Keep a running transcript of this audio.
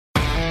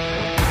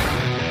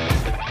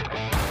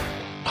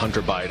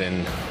Hunter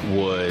Biden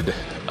would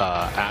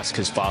ask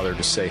his father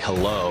to say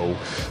hello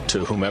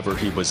to whomever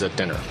he was at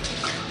dinner.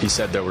 He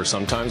said there were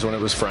some times when it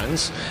was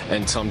friends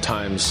and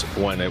sometimes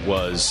when it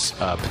was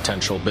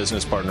potential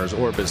business partners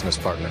or business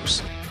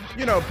partners.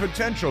 You know,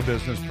 potential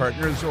business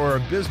partners or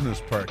business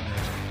partners.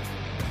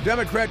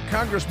 Democrat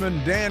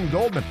Congressman Dan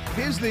Goldman.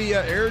 He's the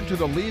heir to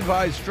the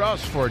Levi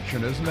Strauss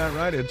fortune, isn't that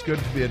right? It's good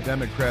to be a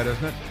Democrat,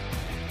 isn't it?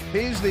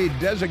 He's the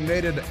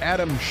designated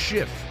Adam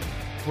Schiff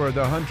for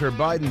the Hunter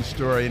Biden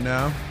story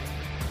now.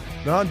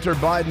 The Hunter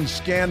Biden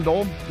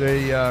scandal,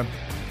 the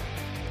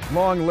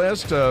long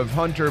list of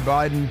Hunter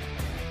Biden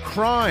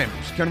crimes.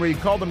 Can we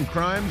call them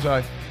crimes?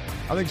 I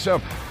think so.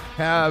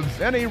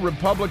 Have any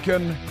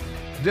Republican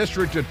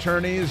district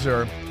attorneys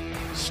or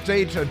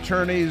state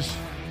attorneys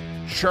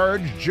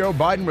charged Joe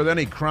Biden with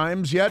any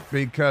crimes yet?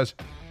 Because,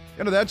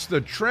 you know, that's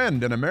the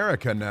trend in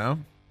America now.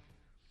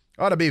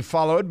 Ought to be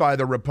followed by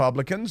the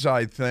Republicans,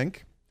 I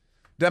think.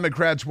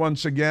 Democrats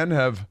once again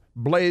have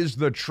blazed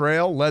the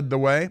trail, led the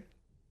way.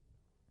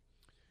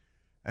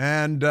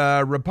 And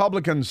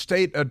Republican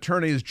state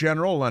attorneys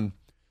general and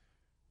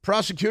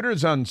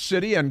prosecutors on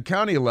city and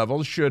county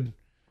levels should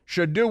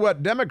do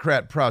what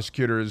Democrat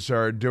prosecutors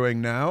are doing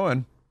now.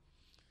 And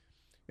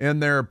in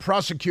their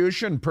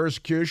persecution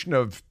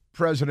of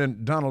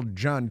President Donald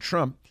John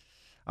Trump,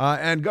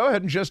 and go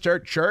ahead and just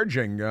start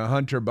charging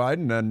Hunter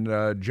Biden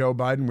and Joe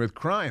Biden with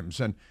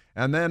crimes.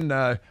 And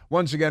then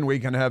once again, we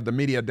can have the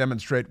media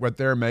demonstrate what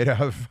they're made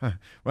of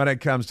when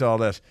it comes to all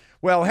this.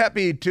 Well,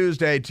 happy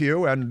Tuesday to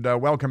you, and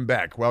welcome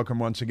back. Welcome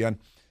once again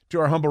to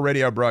our humble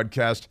radio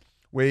broadcast.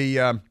 We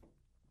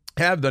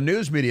have the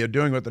news media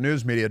doing what the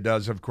news media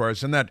does, of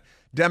course, and that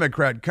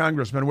Democrat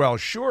congressman, well,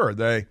 sure,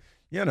 they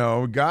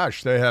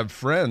have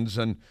friends,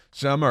 and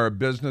some are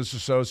business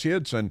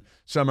associates, and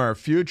some are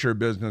future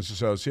business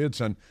associates,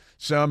 and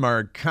some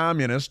are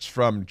communists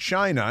from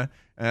China,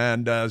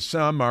 and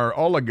some are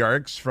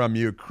oligarchs from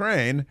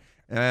Ukraine,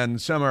 and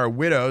some are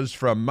widows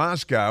from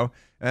Moscow.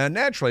 And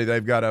naturally,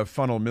 they've got to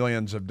funnel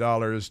millions of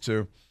dollars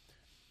to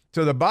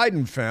the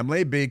Biden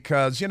family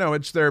because, you know,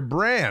 it's their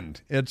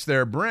brand. It's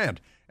their brand.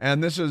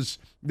 And this is,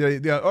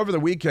 over the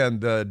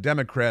weekend, the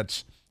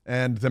Democrats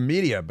and the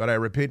media, but I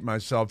repeat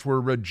myself, were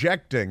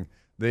rejecting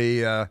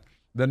the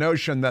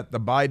notion that the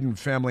Biden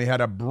family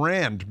had a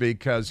brand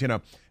because, you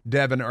know,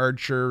 Devin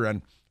Archer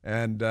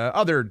and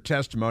other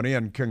testimony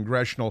and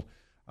congressional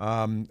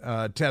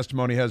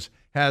testimony has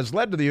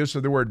led to the use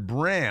of the word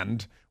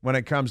brand when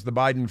it comes to the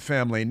Biden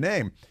family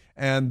name.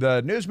 And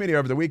the news media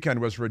over the weekend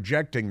was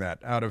rejecting that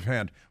out of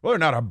hand. Well, they're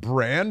not a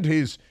brand.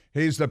 He's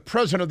the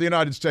president of the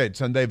United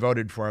States, and they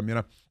voted for him, you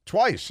know,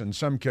 twice in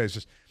some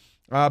cases.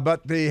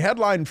 But the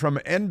headline from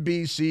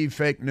NBC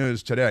Fake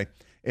News today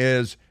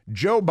is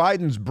Joe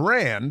Biden's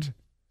brand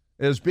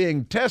is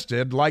being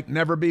tested like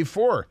never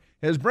before.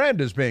 His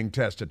brand is being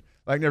tested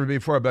like never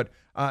before. But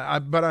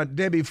on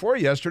day before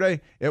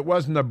yesterday, it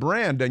wasn't a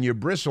brand, and you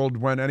bristled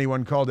when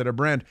anyone called it a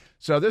brand.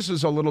 So this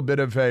is a little bit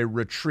of a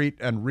retreat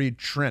and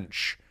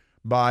retrench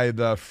by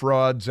the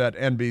frauds at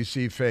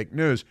NBC Fake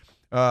News,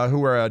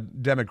 who are a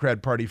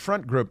Democrat Party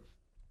front group.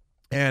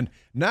 And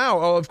now,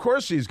 of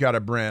course, he's got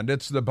a brand.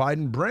 It's the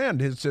Biden brand.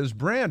 It's his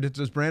brand. It's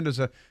his brand as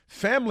a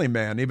family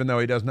man, even though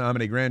he doesn't know how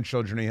many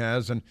grandchildren he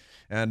has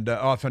and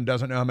often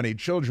doesn't know how many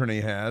children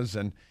he has.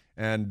 And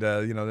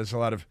you know, there's a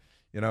lot of,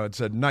 you know,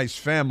 it's a nice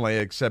family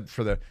except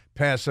for the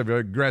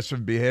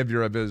passive-aggressive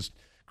behavior of his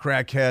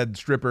crackhead,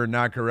 stripper,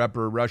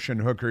 knocker-upper, Russian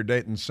hooker,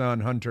 Dayton son,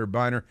 Hunter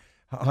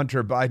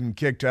Biden,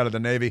 kicked out of the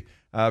Navy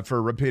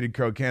for repeated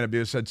cocaine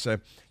abuse. It's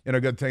a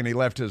good thing he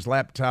left his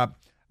laptop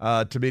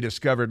to be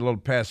discovered, a little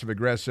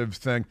passive-aggressive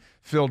thing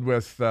filled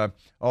with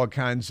all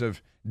kinds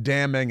of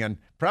damning and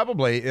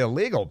probably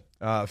illegal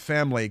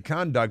family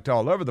conduct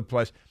all over the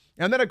place.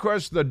 And then, of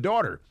course, the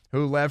daughter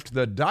who left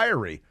the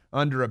diary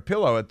under a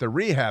pillow at the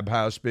rehab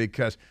house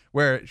because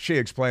where she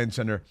explains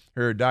in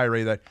her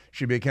diary that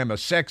she became a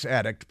sex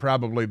addict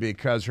probably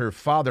because her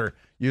father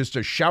used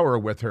to shower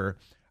with her,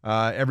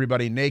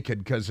 everybody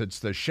naked because it's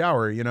the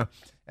shower, you know.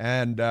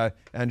 And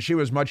she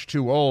was much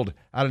too old.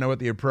 I don't know what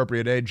the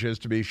appropriate age is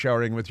to be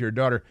showering with your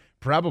daughter.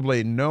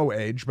 Probably no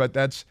age, but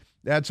that's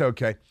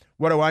okay.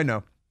 What do I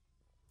know?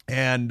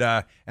 And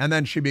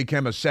then she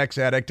became a sex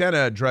addict and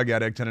a drug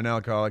addict and an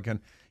alcoholic. And,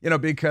 you know,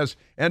 because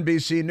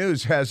NBC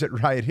News has it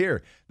right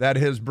here that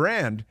his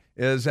brand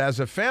is as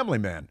a family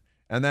man.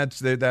 And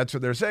that's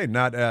what they're saying,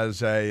 not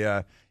as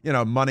a,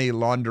 money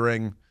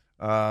laundering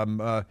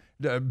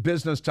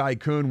business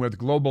tycoon with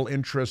global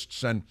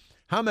interests. And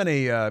how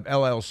many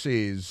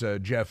LLCs,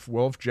 Jeff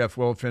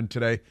Wolf in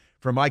today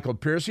for Michael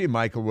Piercy.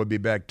 Michael will be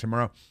back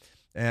tomorrow.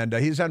 And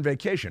he's on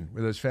vacation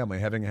with his family,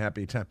 having a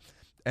happy time.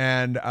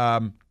 And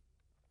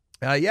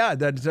but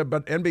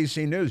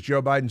NBC News,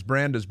 Joe Biden's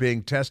brand is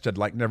being tested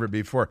like never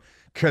before.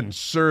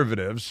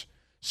 Conservatives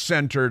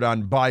centered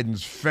on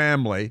Biden's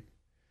family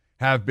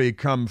have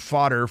become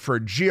fodder for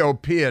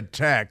GOP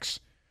attacks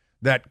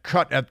that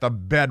cut at the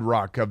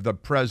bedrock of the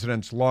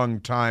president's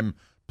longtime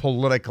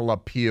political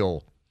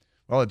appeal.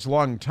 Well, it's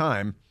long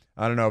time,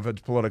 I don't know if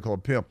it's political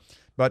appeal.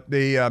 But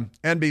the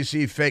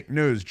NBC fake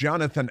news,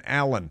 Jonathan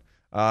Allen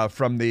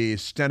from the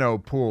Steno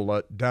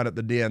pool down at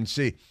the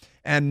DNC,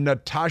 and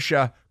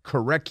Natasha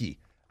Korecki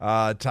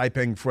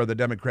typing for the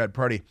Democrat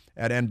Party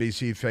at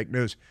NBC fake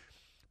news.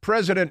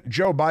 President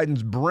Joe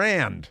Biden's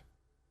brand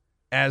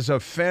as a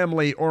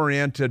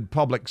family-oriented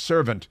public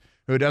servant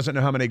who doesn't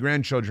know how many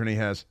grandchildren he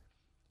has.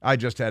 I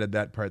just added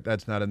that part.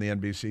 That's not in the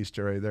NBC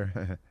story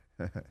there.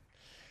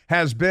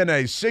 Has been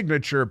a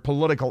signature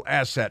political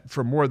asset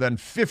for more than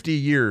 50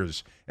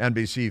 years,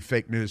 NBC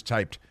fake news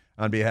typed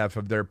on behalf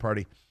of their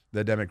party,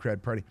 the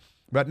Democrat Party.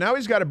 But now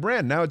he's got a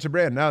brand. Now it's a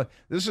brand. Now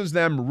this is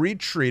them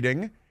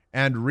retreating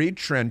and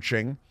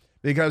retrenching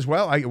because,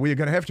 well, we're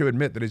going to have to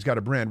admit that he's got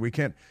a brand. We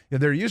can't,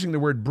 they're using the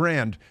word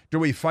brand. Do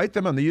we fight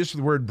them on the use of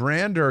the word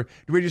brand, or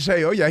do we just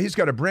say, oh, yeah, he's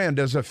got a brand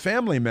as a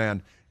family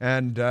man?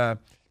 And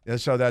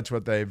so that's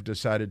what they've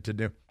decided to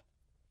do.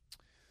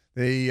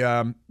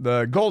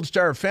 The Gold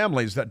Star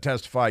families that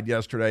testified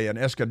yesterday in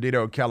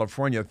Escondido,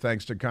 California,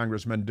 thanks to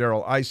Congressman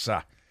Darrell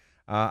Issa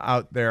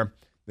out there.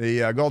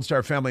 The Gold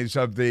Star families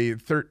of the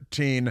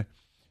 13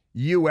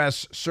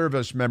 U.S.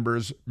 service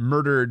members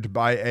murdered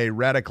by a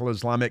radical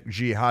Islamic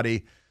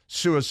jihadi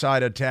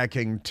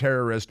suicide-attacking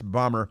terrorist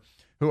bomber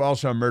who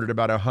also murdered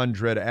about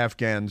 100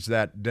 Afghans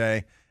that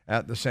day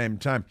at the same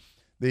time.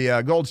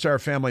 The Gold Star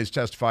families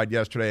testified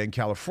yesterday in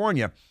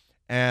California,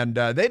 and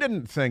they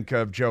didn't think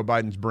of Joe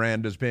Biden's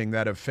brand as being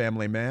that of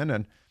family man,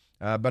 and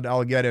but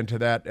I'll get into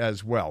that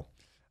as well.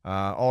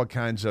 All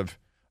kinds of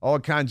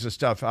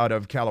stuff out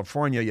of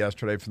California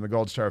yesterday from the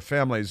Gold Star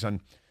families and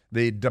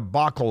the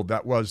debacle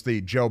that was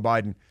the Joe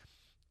Biden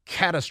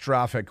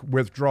catastrophic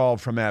withdrawal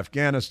from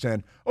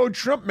Afghanistan. Oh,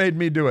 Trump made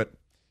me do it.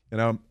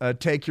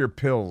 Take your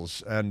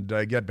pills and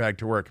get back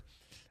to work.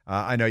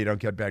 I know you don't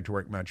get back to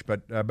work much,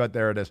 but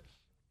there it is.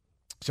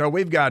 So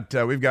we've got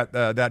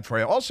that for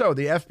you. Also,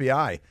 the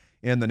FBI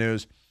in the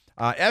news.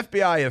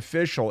 FBI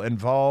official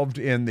involved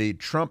in the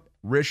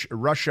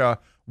Trump-Russia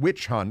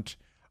witch hunt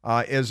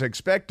is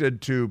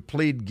expected to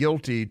plead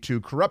guilty to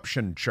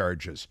corruption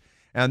charges.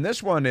 And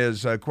this one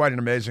is quite an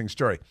amazing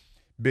story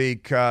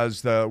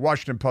because the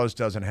Washington Post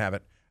doesn't have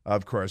it,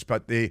 of course.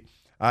 But the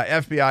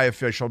FBI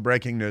official,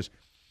 breaking news,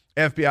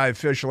 FBI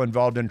official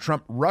involved in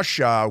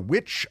Trump-Russia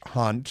witch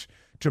hunt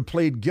to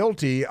plead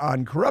guilty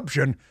on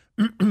corruption,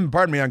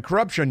 on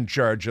corruption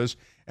charges,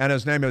 and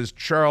his name is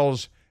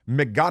Charles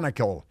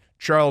McGonigal.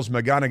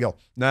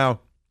 Now,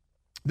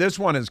 this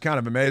one is kind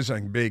of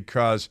amazing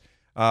because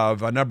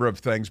of a number of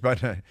things,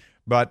 but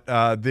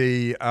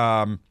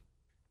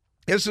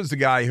this is the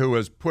guy who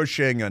was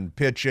pushing and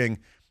pitching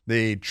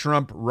the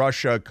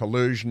Trump-Russia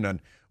collusion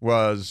and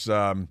was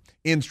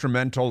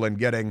instrumental in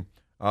getting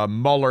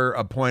Mueller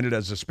appointed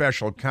as a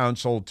special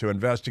counsel to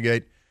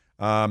investigate.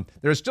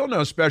 There's still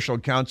no special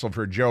counsel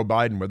for Joe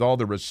Biden with all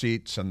the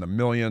receipts and the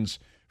millions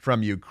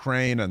from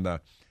Ukraine and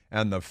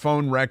the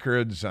phone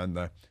records and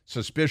the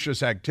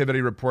suspicious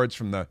activity reports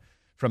from the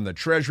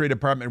Treasury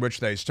Department, which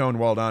they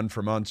stonewalled on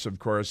for months, of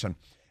course,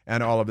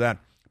 and all of that.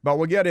 But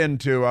we'll get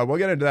into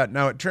that.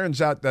 Now, it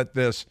turns out that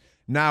this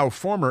now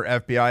former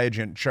FBI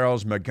agent,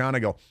 Charles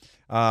McGonigal,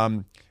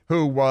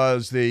 who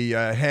was the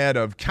head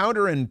of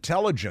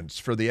counterintelligence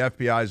for the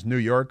FBI's New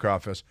York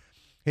office,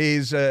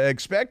 he's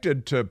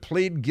expected to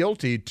plead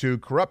guilty to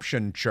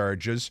corruption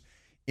charges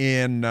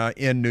in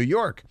New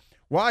York.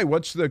 Why?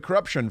 What's the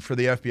corruption for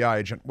the FBI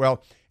agent?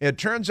 Well, it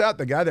turns out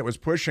the guy that was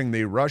pushing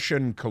the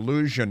Russian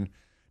collusion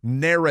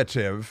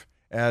narrative,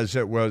 as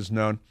it was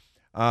known,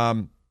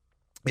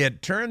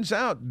 it turns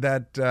out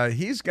that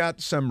he's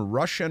got some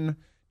Russian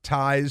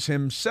ties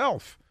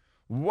himself.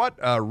 What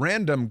a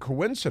random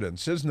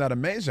coincidence. Isn't that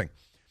amazing?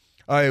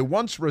 A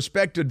once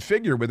respected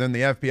figure within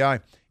the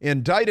FBI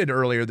indicted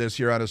earlier this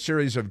year on a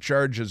series of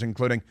charges,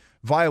 including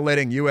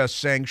violating U.S.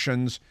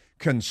 sanctions,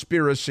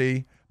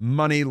 conspiracy,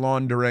 money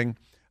laundering,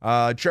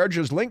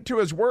 charges linked to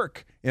his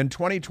work in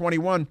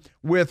 2021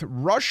 with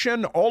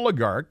Russian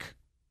oligarch.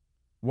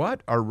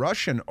 What? A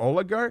Russian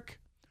oligarch?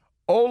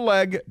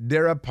 Oleg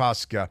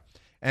Deripaska.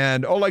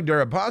 And Oleg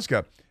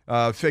Deripaska,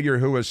 a figure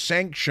who was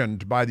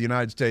sanctioned by the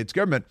United States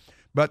government,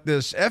 but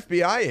this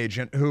FBI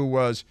agent who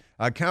was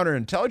a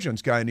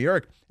counterintelligence guy in New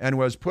York and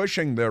was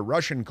pushing the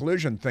Russian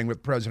collusion thing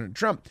with President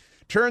Trump,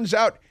 turns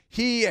out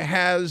he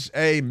has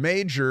a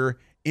major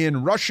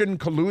in Russian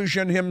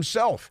collusion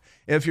himself.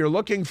 If you're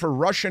looking for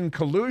Russian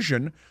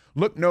collusion,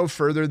 look no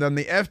further than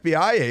the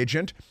FBI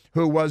agent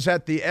who was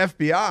at the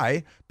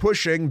FBI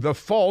pushing the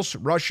false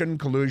Russian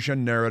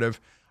collusion narrative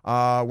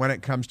when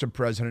it comes to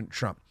President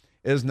Trump.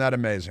 Isn't that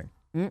amazing?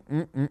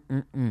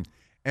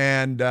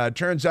 And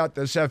turns out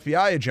this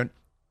FBI agent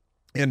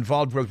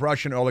involved with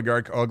Russian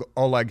oligarch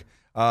Oleg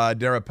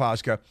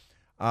Deripaska,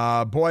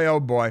 boy, oh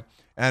boy,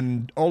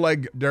 and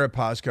Oleg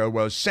Deripaska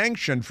was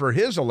sanctioned for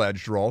his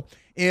alleged role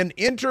in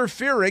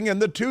interfering in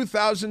the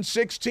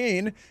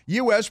 2016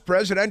 U.S.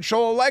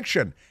 presidential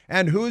election.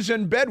 And who's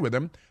in bed with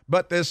him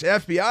but this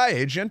FBI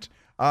agent,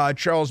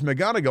 Charles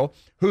McGonigal,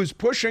 who's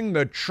pushing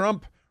the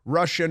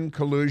Trump-Russian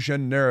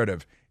collusion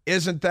narrative.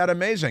 Isn't that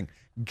amazing?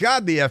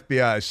 God, the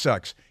FBI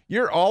sucks.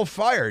 You're all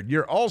fired.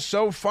 You're all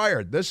so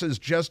fired. This is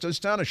just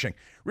astonishing.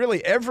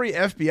 Really, every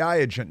FBI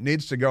agent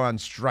needs to go on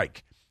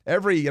strike.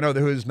 Every,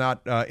 who's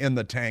not in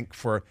the tank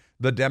for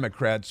the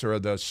Democrats or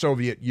the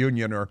Soviet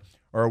Union or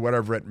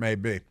whatever it may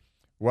be.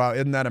 Wow,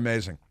 isn't that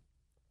amazing?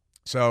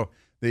 So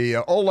the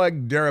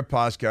Oleg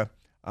Deripaska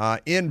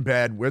in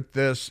bed with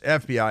this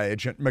FBI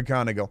agent,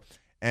 McGonigal,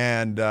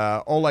 and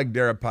Oleg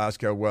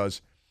Deripaska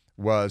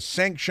was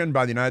sanctioned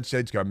by the United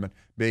States government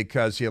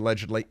because he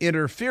allegedly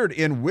interfered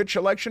in which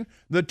election?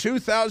 The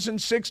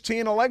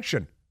 2016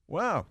 election.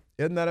 Wow,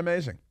 isn't that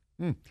amazing?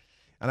 And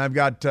I've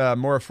got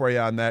more for you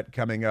on that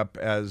coming up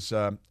as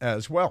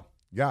well.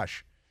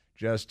 Gosh,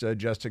 just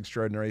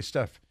extraordinary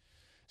stuff.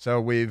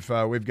 So we've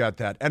got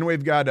that, and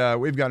we've got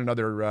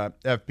another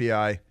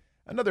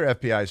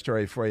FBI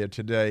story for you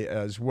today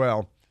as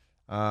well.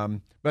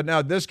 But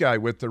now this guy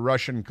with the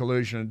Russian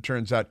collusion, it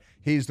turns out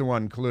he's the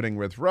one colluding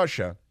with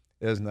Russia.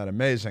 Isn't that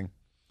amazing?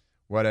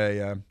 What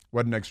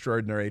an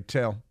extraordinary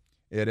tale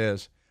it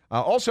is.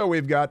 Also,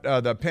 we've got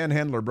the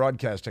Panhandler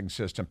Broadcasting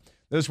System.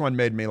 This one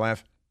made me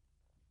laugh.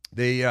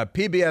 The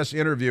PBS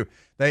interview,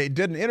 they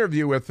did an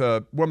interview with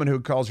a woman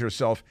who calls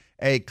herself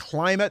a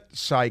climate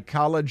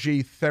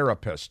psychology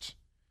therapist.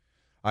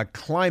 A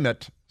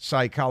climate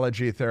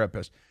psychology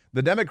therapist.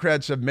 The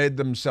Democrats have made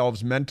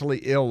themselves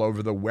mentally ill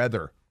over the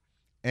weather,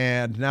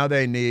 and now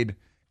they need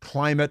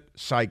climate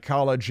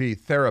psychology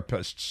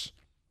therapists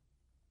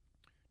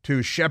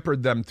to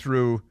shepherd them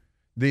through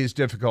these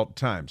difficult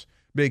times.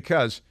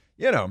 Because,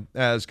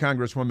 as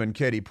Congresswoman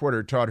Katie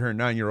Porter taught her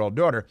 9-year-old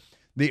daughter,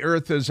 the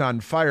earth is on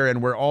fire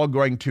and we're all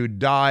going to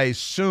die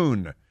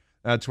soon.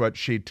 That's what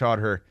she taught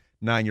her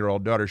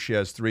 9-year-old daughter. She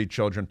has 3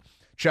 children.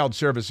 Child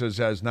Services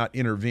has not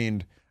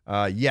intervened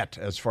yet,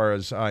 as far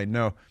as I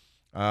know.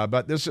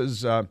 But this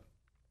is, it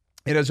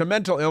is a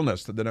mental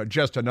illness,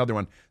 just another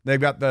one. They've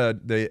got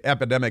the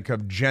epidemic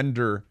of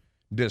gender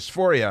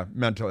dysphoria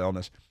mental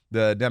illness.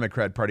 The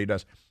Democrat Party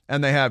does.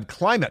 And they have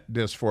climate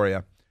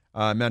dysphoria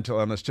mental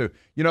illness, too.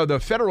 The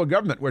federal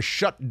government was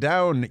shut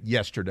down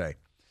yesterday,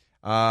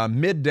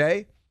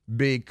 midday,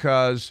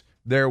 because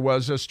there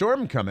was a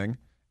storm coming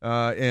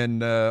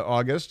in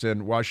August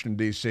in Washington,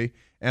 D.C.,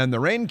 and the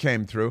rain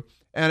came through,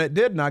 and it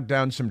did knock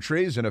down some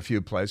trees in a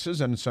few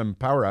places and some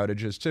power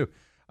outages, too.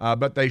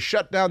 But they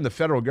shut down the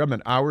federal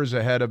government hours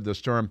ahead of the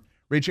storm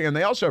reaching, and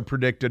they also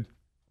predicted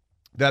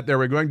that there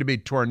were going to be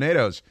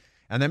tornadoes.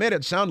 And they made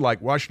it sound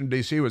like Washington,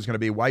 D.C. was going to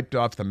be wiped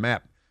off the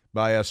map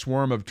by a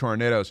swarm of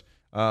tornadoes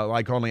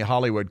like only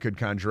Hollywood could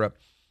conjure up.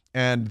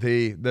 And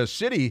the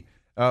city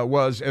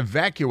was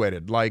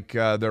evacuated like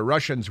the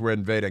Russians were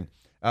invading,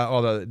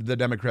 although the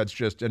Democrats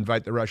just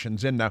invite the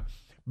Russians in now.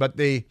 But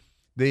the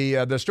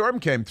storm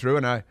came through,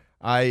 and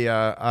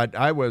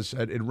I was,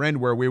 it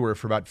rained where we were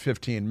for about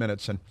 15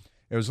 minutes, and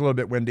it was a little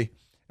bit windy.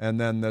 And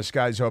then the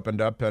skies opened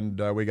up, and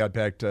we got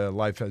back to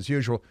life as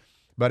usual.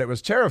 But it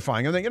was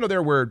terrifying. And then,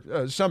 there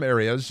were some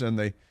areas in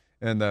the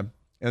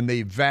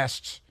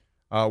vast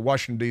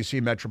Washington, D.C.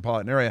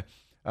 metropolitan area.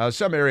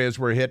 Some areas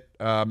were hit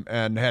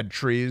and had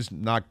trees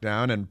knocked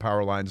down and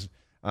power lines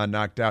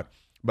knocked out.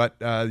 But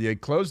they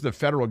closed the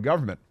federal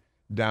government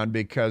down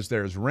because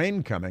there's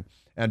rain coming,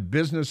 and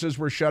businesses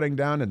were shutting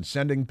down and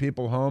sending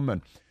people home,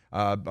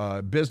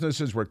 and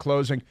businesses were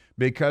closing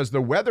because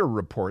the weather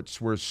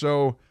reports were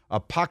so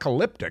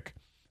apocalyptic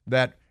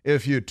that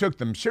if you took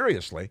them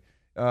seriously,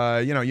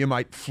 you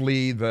might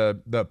flee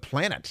the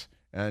planet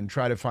and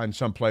try to find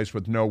some place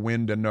with no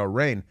wind and no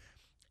rain.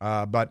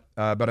 But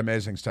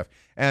amazing stuff.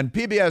 And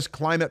PBS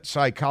climate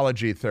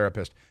psychology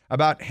therapist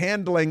about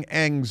handling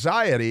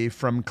anxiety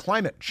from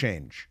climate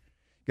change,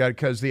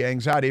 because the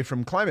anxiety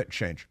from climate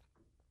change.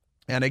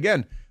 And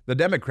again, the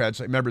Democrats,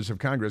 like members of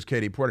Congress,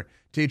 Katie Porter,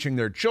 teaching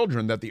their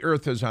children that the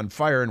earth is on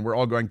fire and we're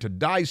all going to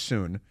die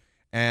soon,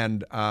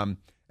 and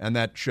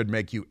that should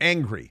make you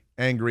angry.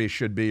 Angry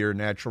should be your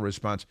natural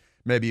response.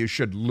 Maybe you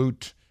should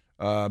loot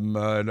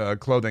a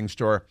clothing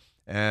store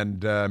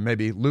and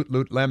maybe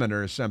loot lemon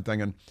or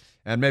something,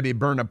 and maybe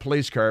burn a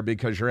police car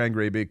because you're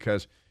angry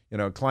because,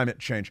 climate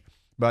change.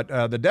 But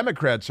the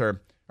Democrats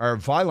are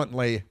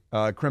violently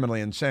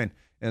criminally insane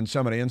in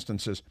so many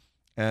instances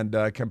and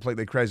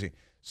completely crazy.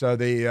 So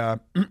the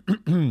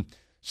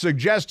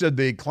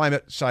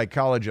climate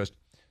psychologist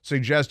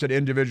suggested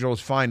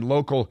individuals find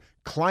local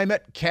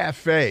climate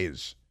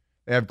cafes.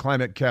 They have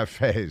climate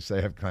cafes.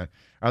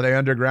 Are they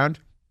underground?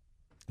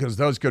 Because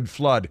those could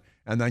flood,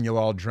 and then you'll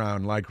all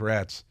drown like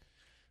rats.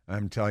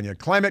 I'm telling you.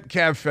 Climate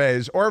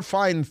cafes, or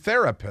find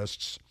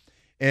therapists,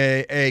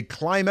 a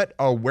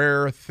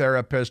climate-aware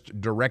therapist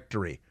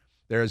directory.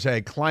 There's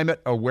a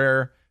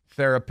climate-aware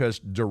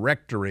therapist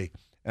directory,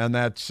 and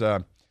that's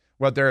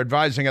what they're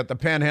advising at the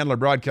Panhandler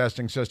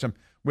Broadcasting System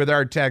with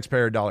our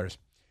taxpayer dollars.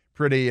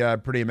 Pretty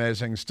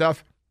amazing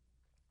stuff.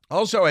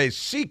 Also, a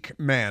Sikh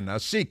man,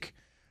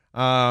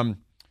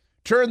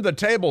 turned the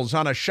tables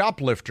on a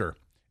shoplifter,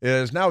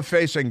 is now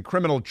facing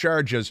criminal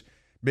charges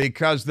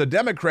because the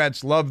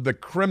Democrats love the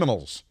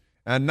criminals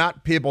and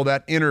not people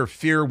that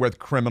interfere with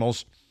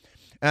criminals.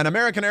 An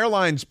American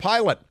Airlines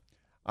pilot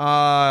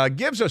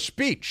gives a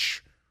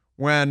speech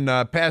when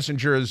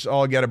passengers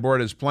all get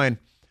aboard his plane.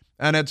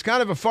 And it's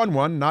kind of a fun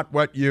one, not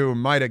what you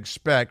might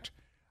expect.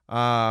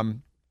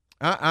 Ron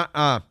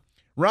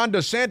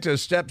DeSantis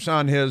steps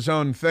on his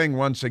own thing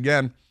once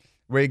again.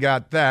 We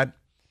got that.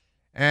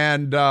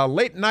 And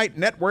late-night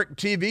network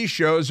TV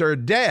shows are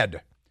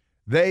dead.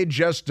 They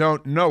just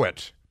don't know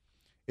it,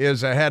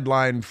 is a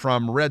headline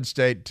from Red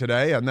State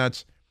today, and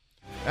that's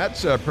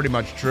pretty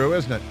much true,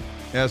 isn't it?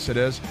 Yes, it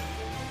is.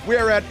 We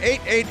are at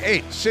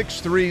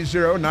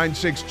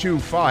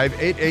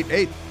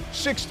 888-630-9625,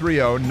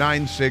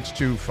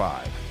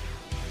 888-630-9625.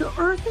 The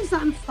earth is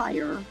on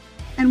fire,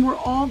 and we're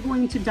all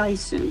going to die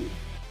soon.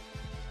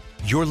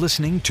 You're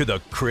listening to The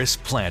Chris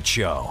Plante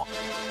Show.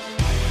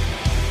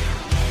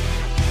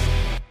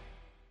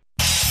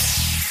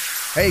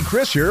 Hey,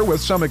 Chris here with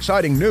some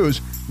exciting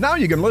news. Now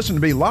you can listen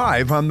to me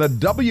live on the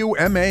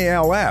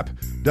WMAL app.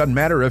 Doesn't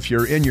matter if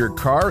you're in your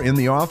car, in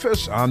the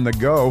office, on the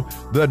go.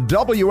 The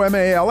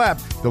WMAL app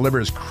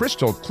delivers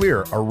crystal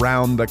clear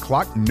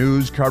around-the-clock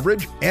news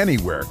coverage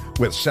anywhere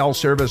with cell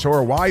service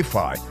or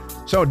Wi-Fi.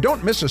 So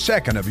don't miss a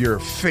second of your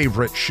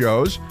favorite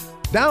shows.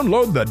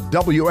 Download the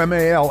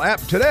WMAL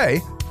app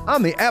today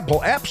on the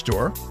Apple App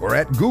Store or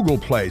at Google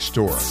Play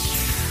Store.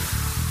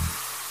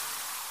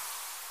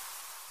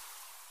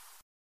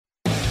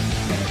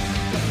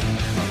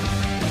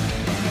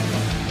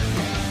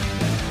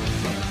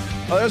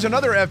 There's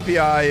another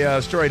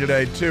FBI story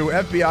today, too.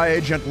 FBI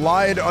agent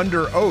lied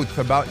under oath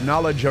about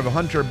knowledge of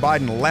Hunter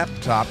Biden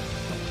laptop.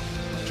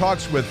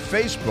 Talks with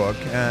Facebook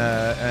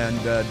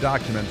and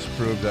documents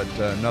prove that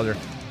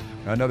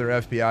another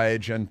FBI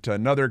agent,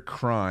 another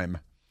crime.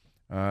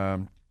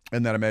 Isn't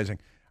that amazing?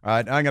 All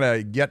right, I'm going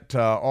to get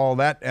all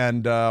that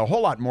and a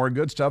whole lot more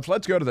good stuff.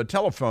 Let's go to the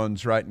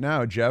telephones right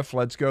now, Jeff.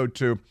 Let's go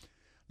to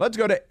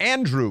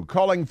Andrew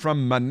calling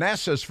from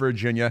Manassas,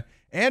 Virginia.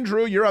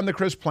 Andrew, you're on the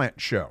Chris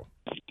Plante Show.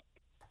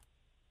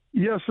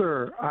 Yes,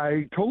 sir.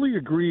 I totally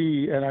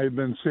agree, and I've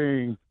been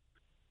saying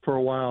for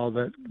a while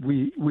that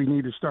we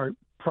need to start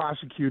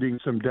prosecuting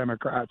some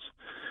Democrats.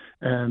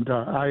 And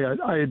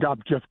I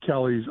adopt Jeff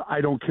Kelly's.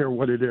 I don't care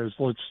what it is.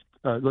 Let's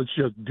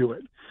just do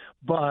it.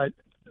 But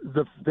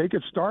they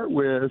could start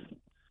with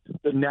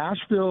the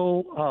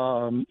Nashville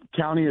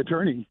county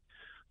attorney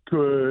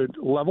could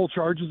level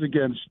charges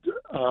against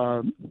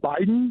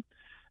Biden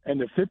and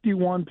the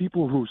 51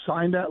 people who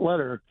signed that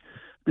letter,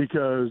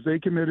 because they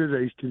committed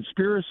a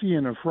conspiracy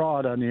and a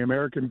fraud on the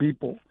American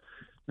people.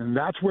 And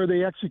that's where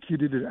they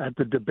executed it, at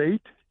the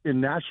debate in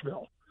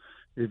Nashville.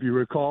 If you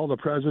recall, the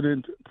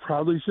president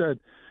proudly said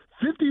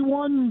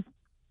 51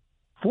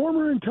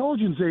 former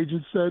intelligence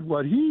agents said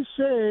what he's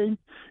saying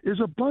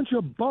is a bunch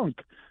of bunk.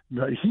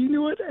 He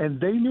knew it,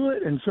 and they knew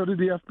it, and so did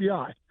the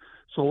FBI.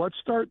 So let's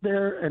start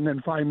there and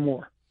then find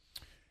more.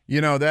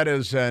 You know, that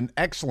is an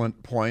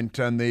excellent point.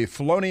 And the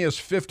felonious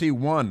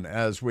 51,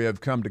 as we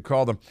have come to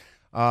call them,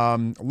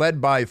 led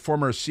by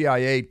former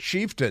CIA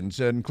chieftains,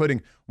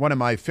 including one of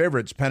my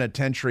favorites,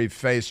 penitentiary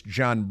face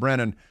John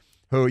Brennan,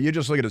 who you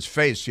just look at his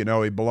face, you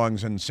know he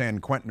belongs in San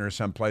Quentin or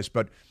someplace.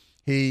 But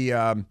he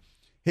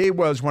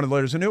was one of the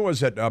leaders. And who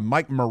was it?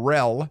 Mike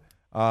Morrell,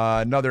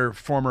 another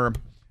former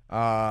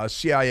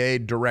CIA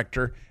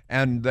director.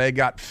 And they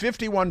got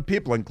 51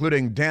 people,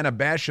 including Dana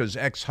Bash's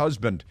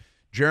ex-husband,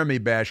 Jeremy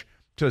Bash,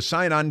 to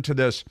sign on to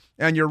this.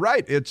 And you're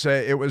right,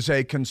 it was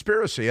a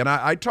conspiracy. And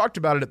I talked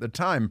about it at the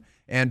time,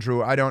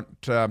 Andrew. I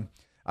don't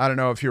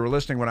know if you were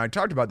listening when I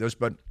talked about this,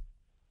 but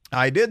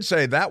I did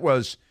say that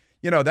was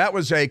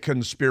a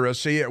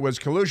conspiracy. It was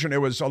collusion.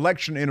 It was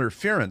election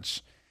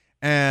interference,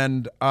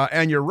 and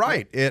you're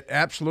right. It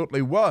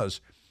absolutely was.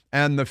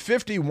 And the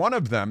 51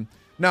 of them.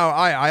 Now,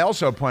 I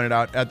also pointed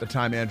out at the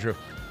time, Andrew,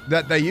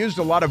 that they used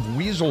a lot of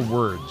weasel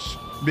words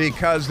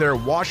because they're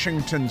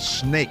Washington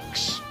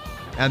snakes,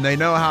 and they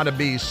know how to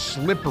be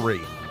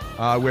slippery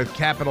with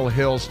Capitol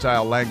Hill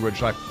style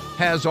language, like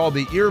has all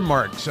the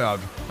earmarks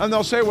of. And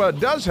they'll say, well, it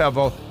does have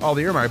all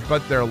the earmarks,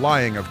 but they're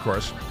lying, of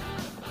course.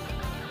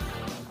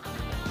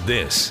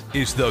 This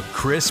is the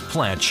Chris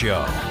Plante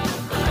Show.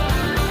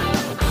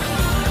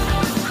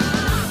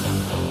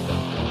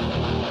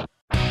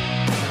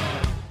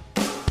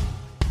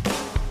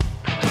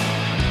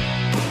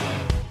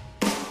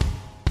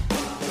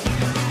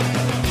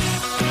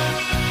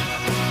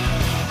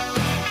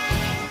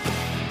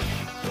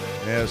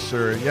 Yes,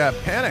 sir. Yeah,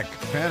 panic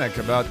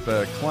about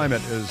the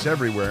climate is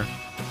everywhere.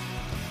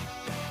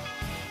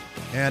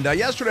 And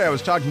yesterday I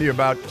was talking to you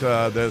about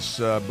this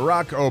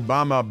Barack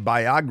Obama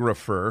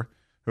biographer,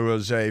 who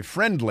was a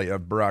friendly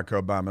of Barack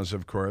Obama's,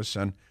 of course,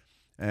 and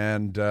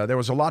there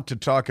was a lot to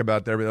talk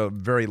about there. A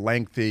very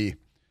lengthy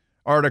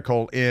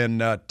article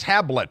in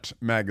Tablet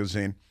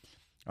magazine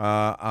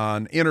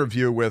on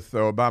interview with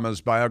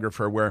Obama's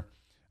biographer, where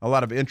a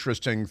lot of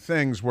interesting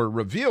things were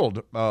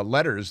revealed,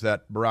 letters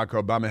that Barack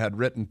Obama had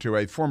written to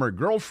a former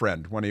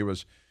girlfriend when he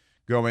was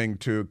going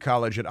to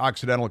college at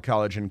Occidental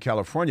College in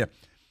California.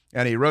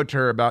 And he wrote to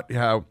her about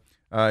how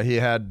he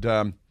had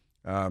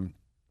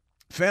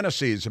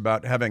fantasies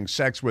about having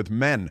sex with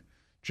men,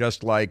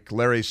 just like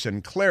Larry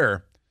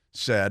Sinclair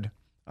said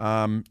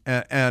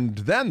And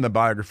then the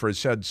biographer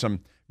said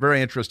some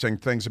very interesting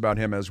things about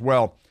him as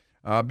well,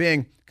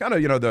 being kind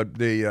of,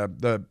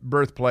 the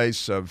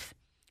birthplace of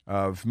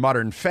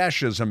modern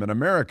fascism in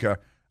America,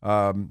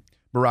 Barack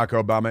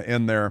Obama,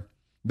 in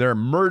their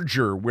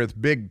merger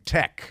with big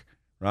tech,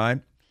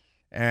 right?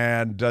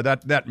 And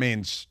that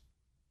means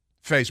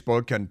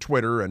Facebook and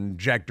Twitter and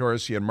Jack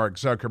Dorsey and Mark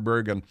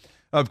Zuckerberg and,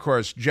 of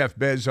course, Jeff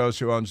Bezos,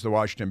 who owns the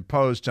Washington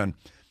Post,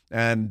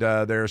 and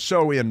they're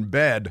so in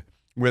bed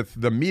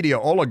with the media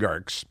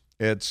oligarchs.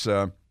 It's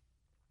kind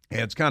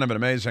of an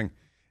amazing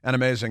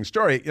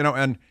story,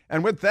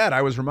 And with that,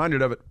 I was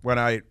reminded of it when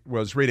I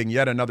was reading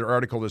yet another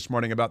article this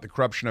morning about the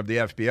corruption of the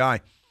FBI,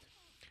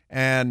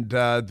 and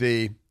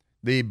the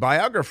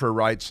biographer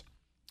writes.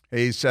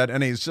 He said,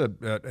 and he's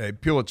a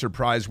Pulitzer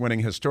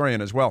Prize-winning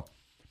historian as well.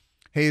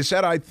 He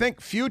said, I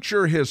think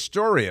future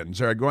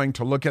historians are going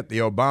to look at the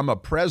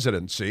Obama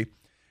presidency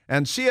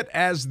and see it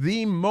as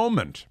the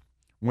moment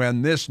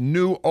when this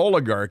new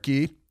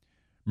oligarchy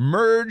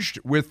merged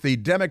with the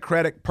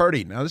Democratic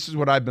Party. Now, this is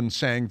what I've been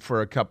saying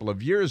for a couple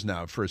of years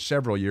now, for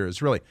several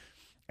years, really.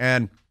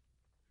 And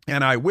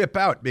I whip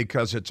out,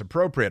 because it's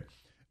appropriate,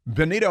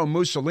 Benito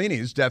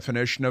Mussolini's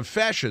definition of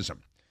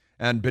fascism.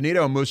 And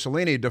Benito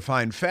Mussolini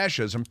defined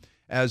fascism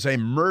as a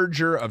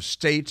merger of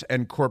state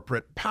and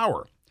corporate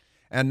power.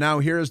 And now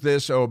here's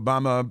this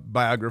Obama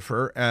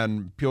biographer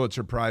and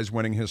Pulitzer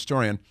Prize-winning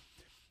historian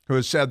who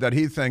has said that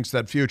he thinks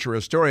that future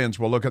historians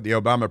will look at the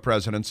Obama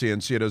presidency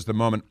and see it as the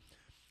moment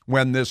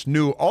when this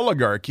new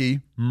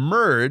oligarchy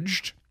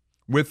merged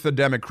with the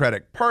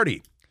Democratic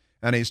Party.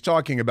 And he's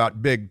talking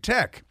about big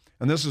tech.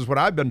 And this is what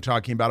I've been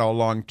talking about all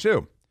along,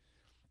 too.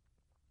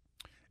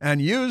 And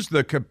use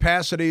the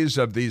capacities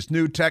of these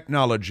new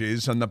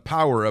technologies and the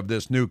power of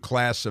this new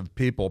class of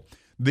people,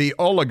 the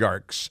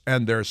oligarchs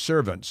and their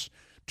servants,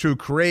 to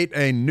create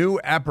a new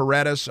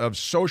apparatus of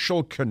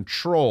social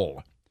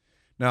control.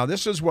 Now,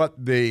 this is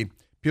what the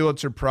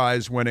Pulitzer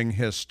Prize-winning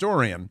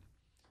historian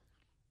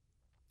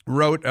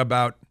wrote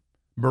about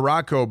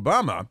Barack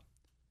Obama,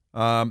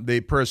 the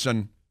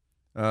person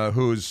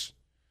whose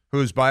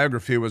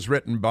biography was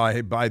written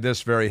by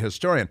this very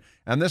historian.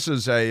 And this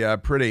is a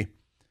pretty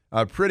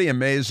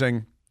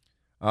amazing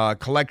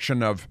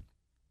collection of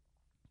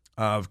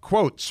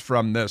quotes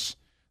from this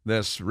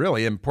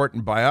really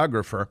important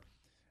biographer.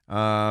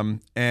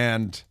 And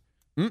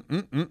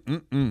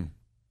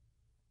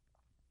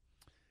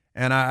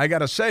I got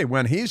to say,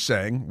 when he's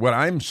saying what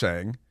I'm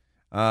saying,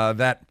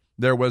 that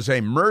there was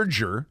a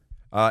merger,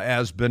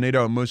 as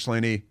Benito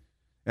Mussolini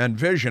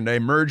envisioned, a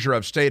merger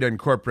of state and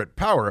corporate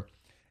power,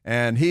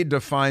 and he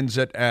defines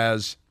it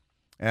as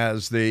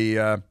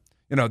the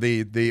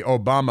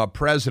Obama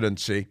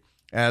presidency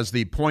as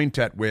the point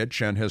at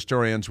which, and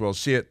historians will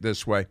see it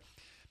this way,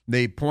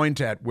 the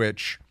point at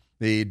which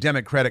the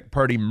Democratic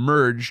Party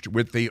merged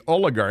with the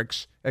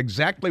oligarchs,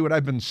 exactly what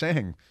I've been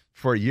saying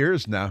for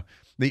years now,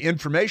 the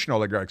information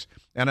oligarchs.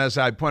 And as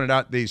I pointed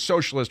out, the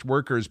Socialist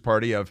Workers'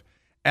 Party of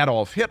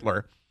Adolf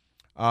Hitler,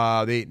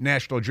 the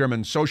National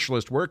German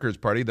Socialist Workers'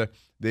 Party,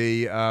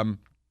 they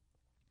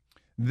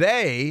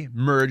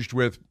merged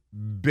with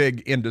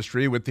big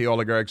industry, with the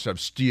oligarchs of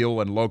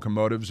steel and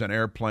locomotives and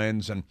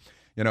airplanes and,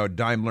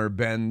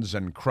 Daimler-Benz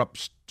and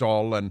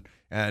Kruppstahl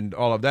and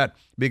all of that,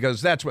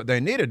 because that's what they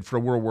needed for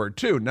World War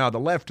II. Now, the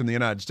left in the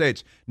United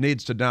States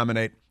needs to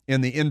dominate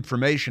in the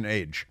information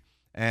age,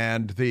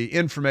 and the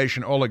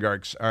information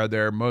oligarchs are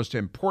their most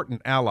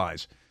important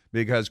allies,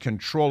 because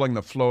controlling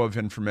the flow of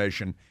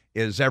information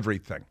is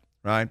everything,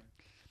 right?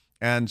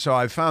 And so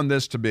I found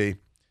this to be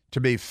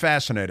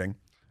fascinating,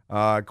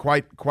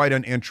 quite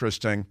an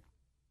interesting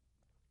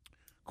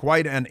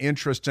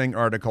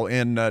article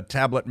in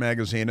Tablet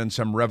Magazine, and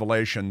some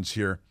revelations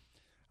here,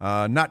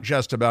 not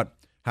just about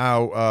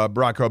how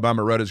Barack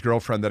Obama wrote his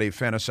girlfriend that he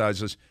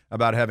fantasizes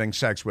about having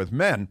sex with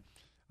men,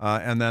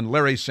 and then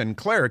Larry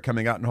Sinclair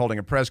coming out and holding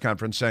a press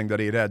conference saying that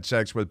he had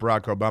sex with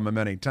Barack Obama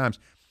many times.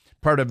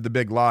 Part of the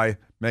big lie,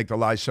 make the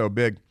lie so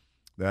big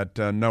that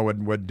no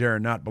one would dare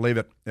not believe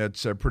it.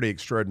 It's pretty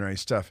extraordinary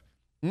stuff.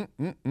 Yeah,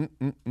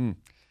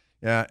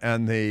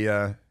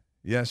 and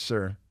yes,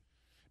 sir,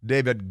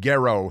 David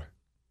Garrow,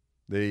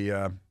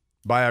 the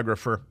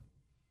biographer,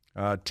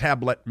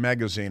 Tablet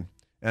Magazine,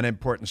 an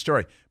important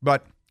story.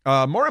 But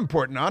more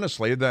important,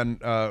 honestly, than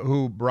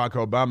who Barack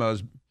Obama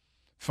is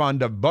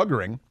fond of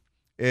buggering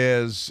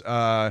is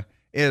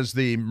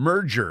the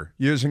merger,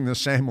 using the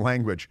same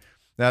language,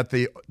 that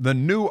the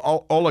new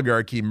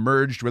oligarchy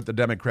merged with the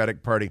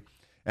Democratic Party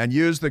and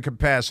used the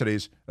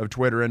capacities of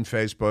Twitter and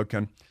Facebook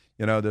and,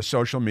 the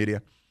social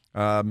media,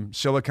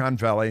 Silicon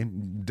Valley,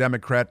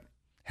 Democrat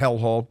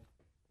hellhole,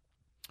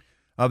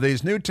 of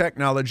these new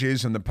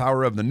technologies and the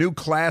power of the new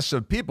class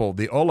of people,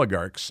 the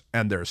oligarchs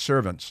and their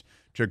servants,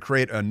 to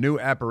create a new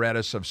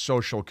apparatus of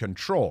social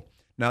control.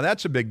 Now,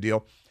 that's a big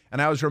deal.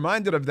 And I was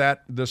reminded of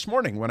that this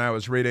morning when I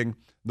was reading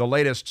the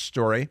latest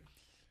story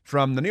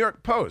from the New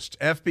York Post.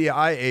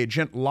 FBI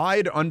agent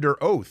lied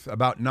under oath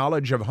about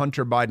knowledge of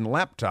Hunter Biden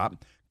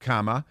laptop,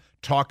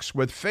 talks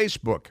with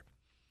Facebook.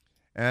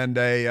 and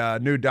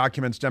new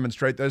documents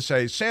demonstrate this.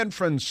 A San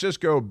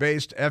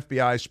Francisco-based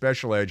FBI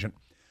special agent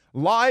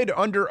lied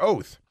under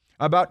oath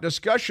about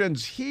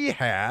discussions he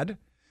had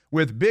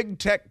with big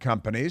tech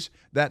companies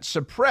that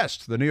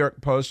suppressed the New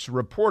York Post's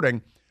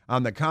reporting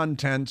on the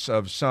contents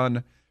of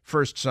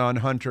first son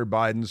Hunter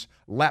Biden's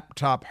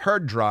laptop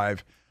hard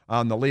drive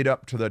on the lead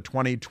up to the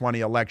 2020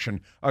 election,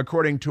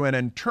 according to an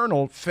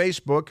internal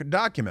Facebook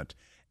document.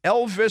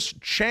 Elvis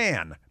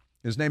Chan,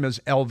 his name is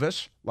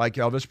Elvis, like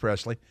Elvis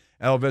Presley,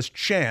 Elvis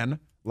Chan,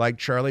 like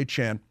Charlie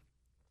Chan,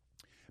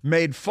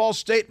 made false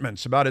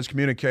statements about his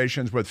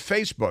communications with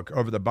Facebook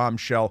over the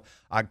bombshell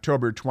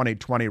October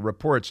 2020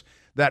 reports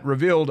that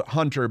revealed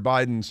Hunter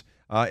Biden's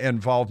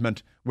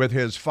involvement with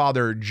his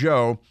father,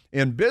 Joe,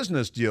 in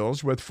business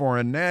deals with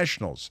foreign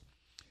nationals.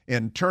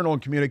 Internal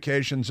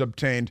communications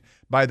obtained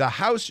by the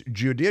House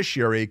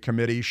Judiciary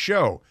Committee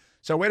show.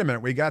 So wait a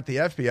minute, we got the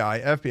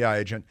FBI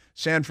agent,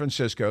 San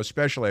Francisco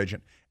special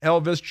agent,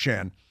 Elvis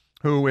Chan,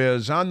 who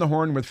is on the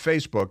horn with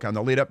Facebook on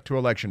the lead up to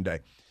Election Day,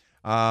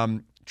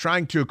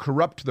 trying to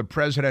corrupt the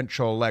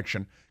presidential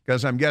election,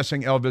 because I'm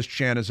guessing Elvis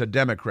Chan is a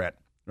Democrat,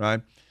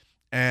 right?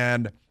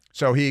 And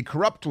so he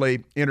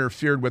corruptly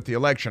interfered with the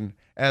election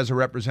as a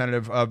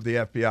representative of the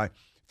FBI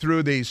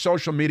through the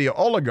social media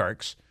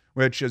oligarchs,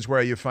 which is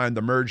where you find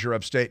the merger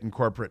of state and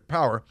corporate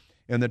power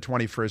in the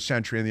 21st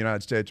century in the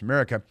United States of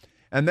America.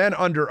 And then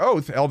under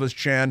oath, Elvis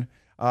Chan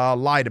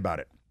lied about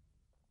it.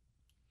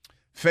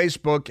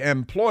 Facebook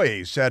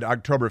employee said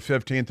October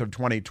 15th of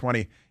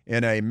 2020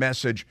 in a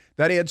message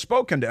that he had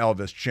spoken to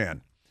Elvis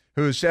Chan,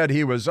 who said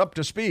he was up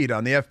to speed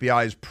on the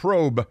FBI's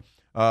probe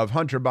of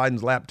Hunter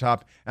Biden's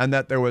laptop and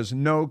that there was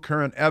no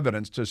current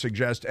evidence to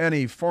suggest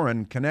any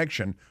foreign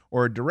connection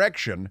or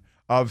direction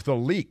of the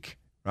leak,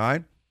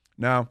 right?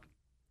 Now,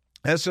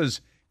 this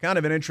is kind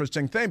of an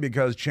interesting thing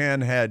because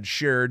Chan had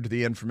shared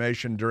the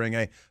information during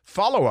a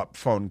follow-up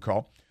phone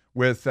call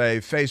with a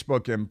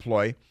Facebook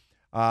employee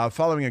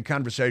following a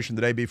conversation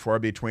the day before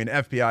between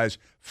FBI's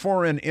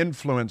Foreign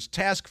Influence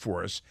Task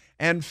Force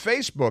and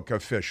Facebook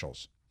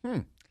officials,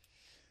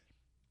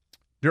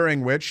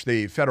 during which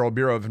the Federal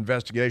Bureau of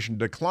Investigation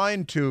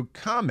declined to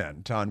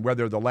comment on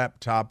whether the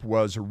laptop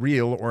was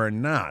real or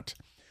not.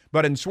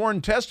 But in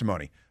sworn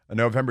testimony on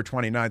November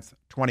 29th,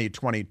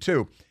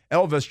 2022,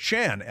 Elvis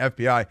Chan,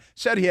 FBI,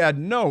 said he had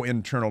no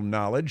internal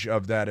knowledge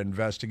of that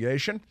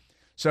investigation.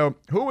 So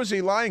who was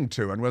he lying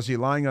to? And was he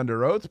lying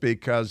under oath?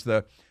 Because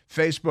the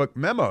Facebook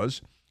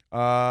memos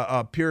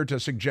appear to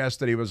suggest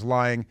that he was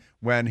lying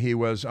when he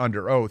was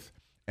under oath,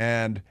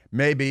 and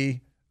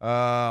maybe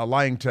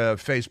lying to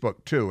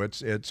Facebook too.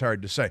 It's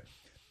hard to say.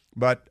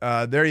 But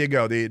there you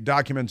go. The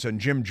documents, and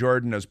Jim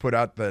Jordan has put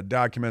out the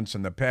documents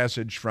and the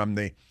passage from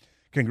the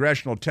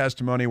congressional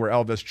testimony where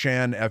Elvis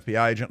Chan,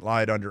 FBI agent,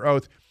 lied under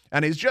oath.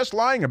 And he's just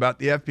lying about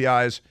the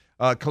FBI's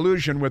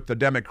collusion with the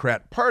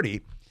Democrat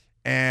Party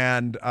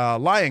and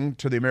lying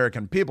to the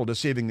American people,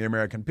 deceiving the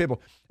American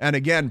people. And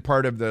again,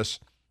 part of this,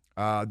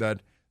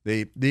 that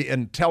the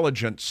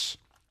intelligence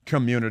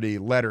community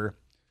letter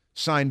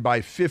signed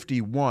by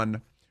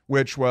 51,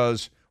 which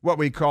was what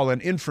we call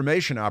an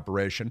information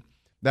operation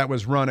that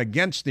was run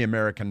against the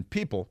American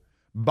people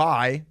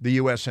by the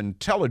U.S.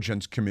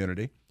 intelligence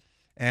community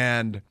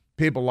and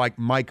people like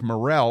Mike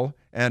Morrell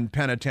and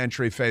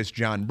penitentiary face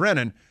John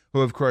Brennan,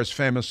 who, of course,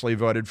 famously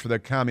voted for the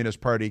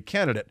Communist Party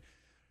candidate,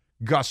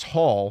 Gus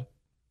Hall,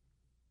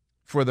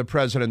 for the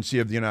presidency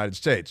of the United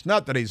States.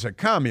 Not that he's a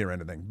commie or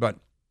anything, but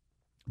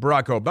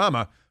Barack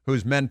Obama,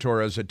 whose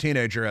mentor as a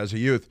teenager, as a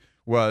youth,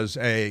 was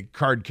a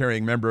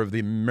card-carrying member of the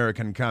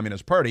American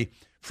Communist Party,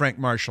 Frank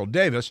Marshall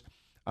Davis,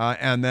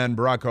 and then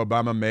Barack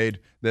Obama made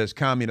this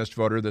communist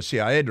voter the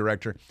CIA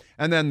director,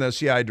 and then the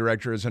CIA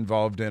director is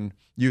involved in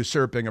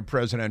usurping a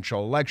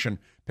presidential election.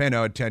 Pay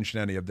no attention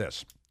to any of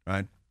this,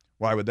 right?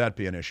 Why would that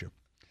be an issue?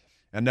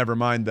 And never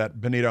mind that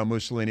Benito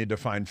Mussolini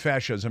defined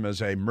fascism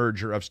as a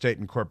merger of state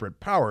and corporate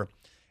power,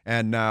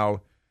 and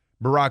now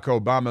Barack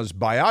Obama's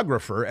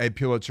biographer, a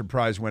Pulitzer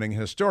Prize-winning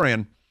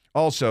historian,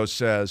 also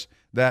says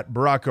that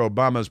Barack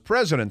Obama's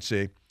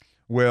presidency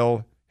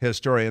will,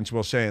 historians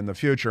will say in the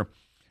future,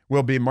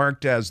 will be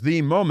marked as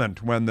the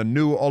moment when the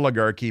new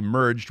oligarchy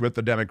merged with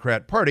the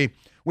Democrat Party,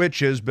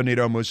 which is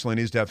Benito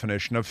Mussolini's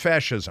definition of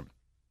fascism.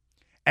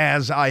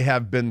 As I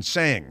have been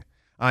saying,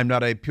 I'm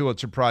not a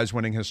Pulitzer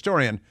Prize-winning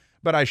historian,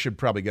 but I should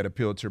probably get a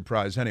Pulitzer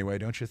Prize anyway,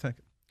 don't you think?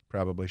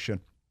 Probably should.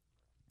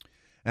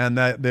 And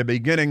the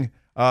beginning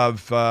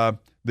of the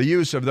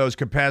use of those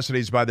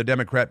capacities by the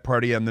Democrat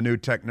Party and the new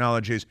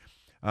technologies,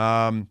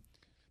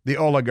 the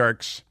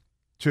oligarchs,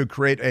 to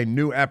create a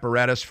new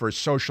apparatus for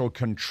social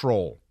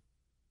control.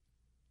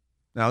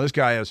 Now, this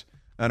guy is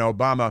an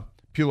Obama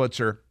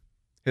Pulitzer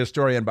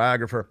historian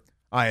biographer.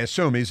 I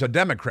assume he's a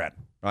Democrat,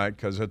 right?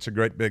 Because it's a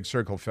great big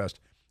circle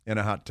fest in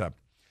a hot tub.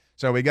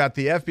 So we got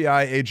the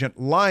FBI agent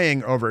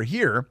lying over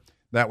here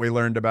that we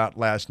learned about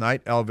last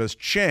night, Elvis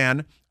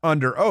Chan,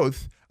 under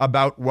oath,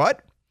 about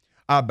what?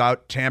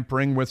 About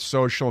tampering with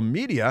social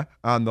media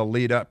on the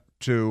lead up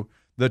to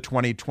the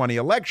 2020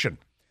 election.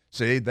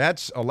 See,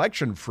 that's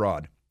election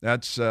fraud.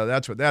 That's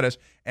what that is.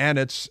 And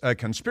it's a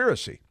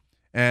conspiracy.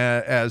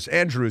 As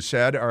Andrew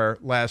said, our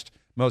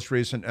most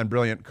recent and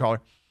brilliant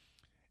caller.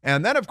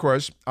 And then, of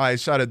course, I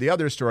cited the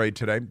other story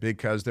today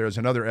because there's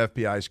another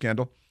FBI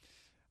scandal.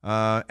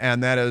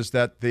 And that is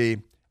that the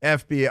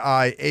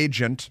FBI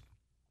agent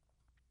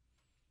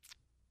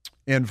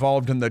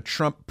involved in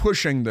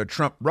pushing the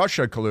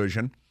Trump-Russia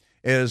collusion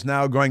is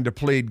now going to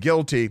plead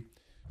guilty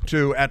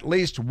to at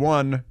least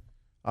one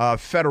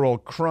federal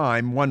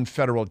crime, one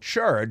federal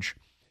charge,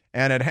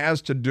 and it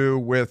has to do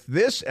with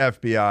this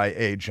FBI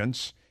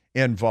agent's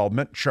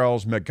involvement.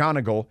 Charles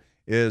McGonigal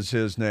is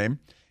his name,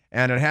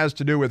 and it has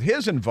to do with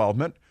his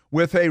involvement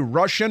with a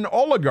Russian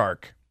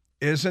oligarch.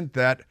 Isn't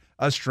that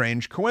a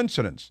strange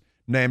coincidence?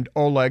 Named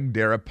Oleg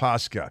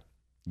Deripaska.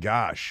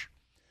 Gosh.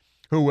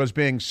 Who was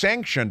being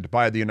sanctioned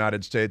by the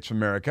United States of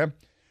America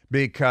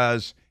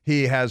because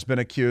he has been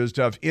accused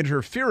of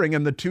interfering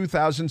in the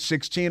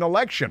 2016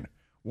 election.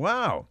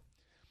 Wow.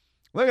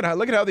 Look at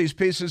how these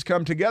pieces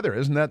come together.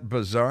 Isn't that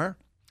bizarre?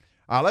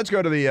 Let's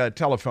go to the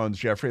telephones,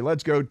 Jeffrey.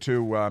 Let's go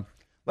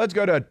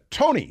to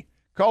Tony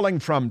calling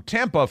from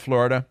Tampa,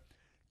 Florida.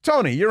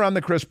 Tony, you're on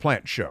the Chris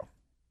Plante Show.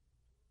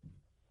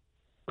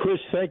 Chris,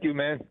 thank you,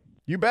 man.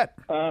 You bet.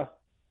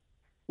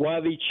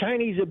 While the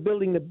Chinese are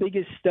building the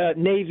biggest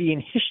navy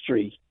in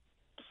history,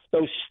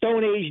 those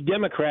Stone Age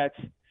Democrats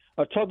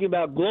are talking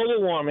about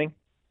global warming,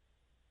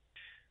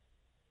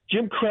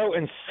 Jim Crow,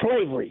 and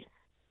slavery.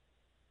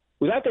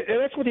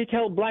 That's what they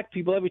tell black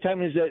people every time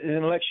there's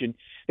an election.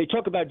 They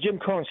talk about Jim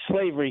Crow and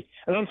slavery.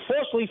 And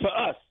unfortunately for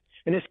us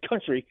in this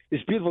country,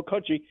 this beautiful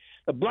country,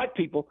 the black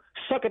people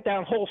suck it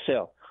down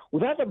wholesale.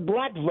 Without the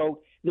black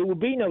vote, there will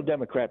be no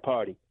Democrat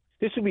Party.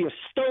 This would be a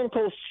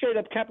stone-cold,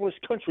 straight-up capitalist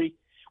country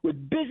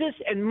with business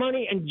and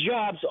money and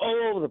jobs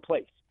all over the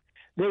place.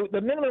 The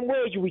minimum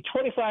wage will be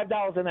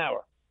 $25 an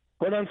hour.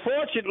 But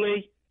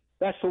unfortunately,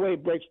 that's the way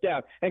it breaks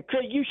down. And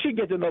Craig, you should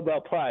get the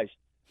Nobel Prize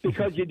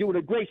because you're doing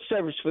a great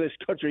service for this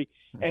country.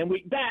 And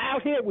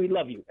out here, we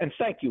love you. And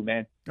thank you,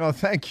 man. Oh,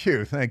 thank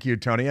you. Thank you,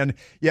 Tony. And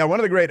yeah, one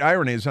of the great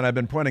ironies, and I've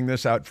been pointing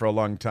this out for a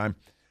long time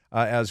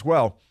as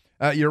well,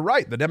 you're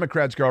right. The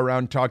Democrats go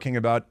around talking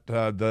about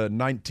the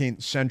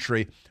 19th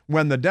century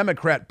when the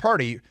Democrat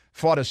Party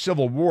fought a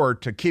civil war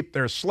to keep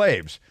their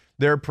slaves.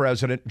 Their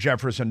president,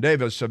 Jefferson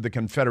Davis of the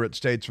Confederate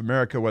States of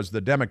America, was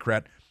the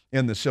Democrat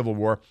in the Civil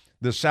War.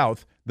 The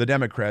South, the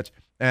Democrats.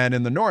 And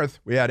in the North,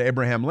 we had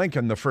Abraham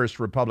Lincoln, the first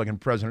Republican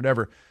president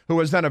ever, who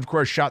was then, of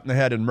course, shot in the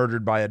head and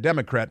murdered by a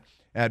Democrat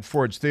at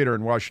Ford's Theater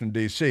in Washington,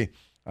 D.C.,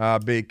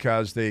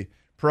 because the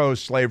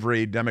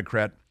pro-slavery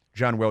Democrat,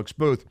 John Wilkes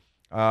Booth,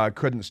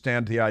 couldn't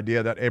stand the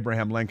idea that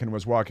Abraham Lincoln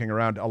was walking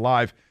around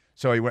alive,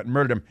 so he went and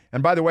murdered him.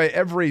 And by the way,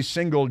 every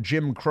single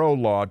Jim Crow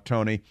law,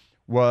 Tony,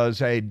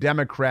 was a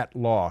Democrat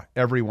law,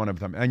 every one of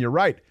them. And you're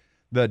right,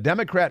 the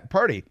Democrat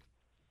Party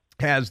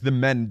has the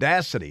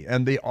mendacity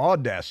and the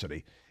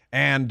audacity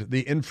and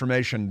the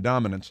information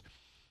dominance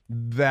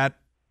that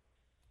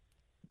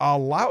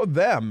allow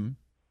them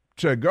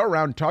to go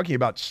around talking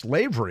about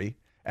slavery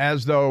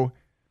as though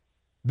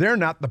they're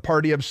not the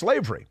party of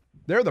slavery.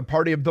 They're the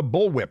party of the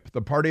bullwhip,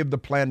 the party of the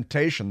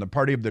plantation, the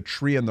party of the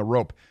tree and the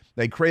rope.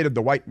 They created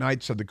the White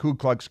Knights of the Ku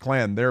Klux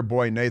Klan, their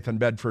boy Nathan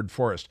Bedford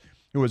Forrest,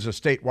 who was a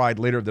statewide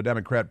leader of the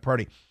Democrat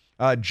Party.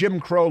 Jim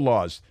Crow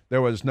laws.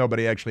 There was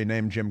nobody actually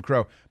named Jim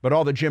Crow, but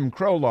all the Jim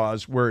Crow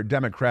laws were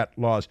Democrat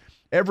laws.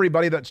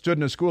 Everybody that stood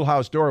in a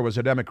schoolhouse door was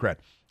a Democrat.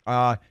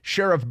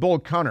 Sheriff Bull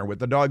Connor with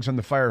the dogs and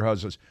the fire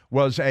hoses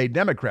was a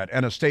Democrat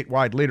and a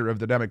statewide leader of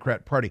the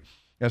Democrat Party.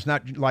 It's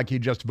not like he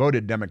just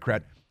voted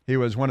Democrat. He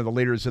was one of the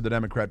leaders of the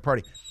Democrat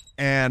Party.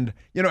 And,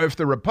 if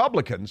the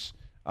Republicans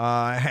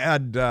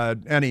had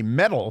any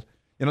mettle,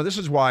 this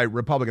is why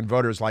Republican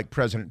voters like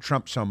President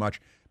Trump so much,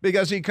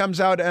 because he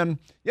comes out and,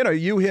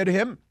 you hit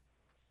him,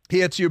 he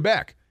hits you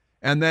back.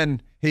 And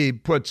then he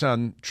puts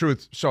on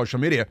Truth social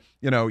media,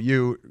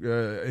 you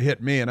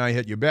hit me and I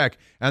hit you back.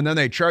 And then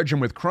they charge him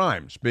with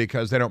crimes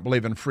because they don't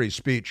believe in free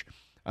speech.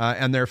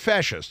 And they're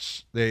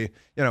fascists. They,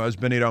 as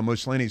Benito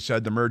Mussolini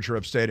said, the merger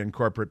of state and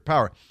corporate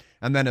power.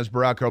 And then as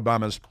Barack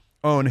Obama's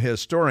own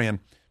historian,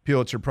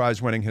 Pulitzer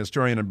Prize-winning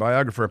historian and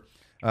biographer,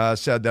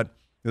 said that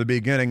the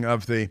beginning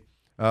of the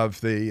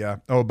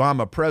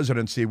Obama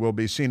presidency will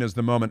be seen as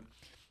the moment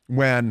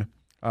when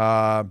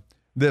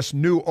this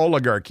new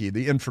oligarchy,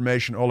 the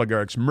information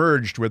oligarchs,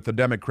 merged with the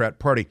Democrat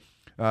Party,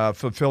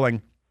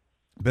 fulfilling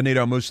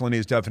Benito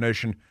Mussolini's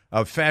definition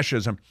of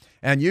fascism,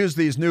 and used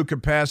these new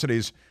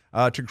capacities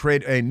to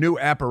create a new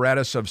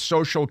apparatus of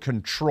social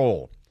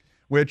control,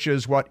 which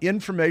is what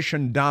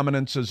information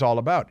dominance is all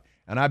about.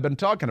 And I've been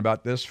talking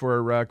about this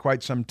for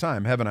quite some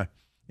time, haven't I?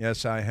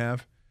 Yes, I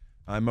have.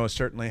 I most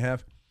certainly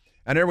have.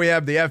 And here we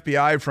have the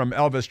FBI from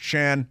Elvis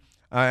Chan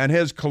and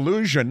his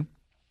collusion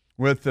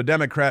with the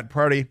Democrat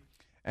Party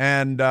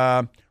and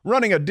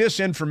running a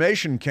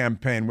disinformation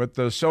campaign with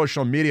the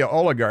social media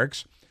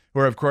oligarchs, who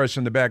are, of course,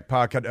 in the back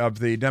pocket of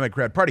the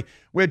Democrat Party,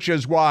 which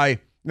is why,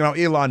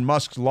 Elon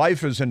Musk's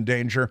life is in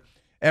danger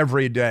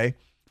every day,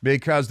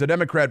 because the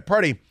Democrat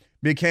Party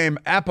became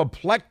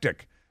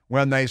apoplectic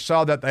when they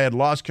saw that they had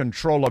lost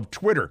control of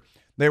Twitter.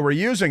 They were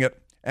using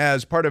it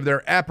as part of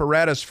their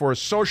apparatus for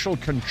social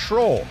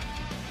control,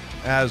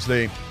 as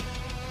the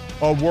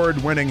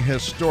award-winning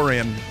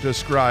historian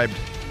described.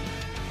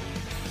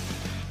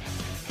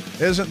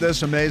 Isn't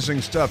this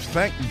amazing stuff?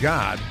 Thank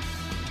God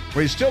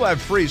we still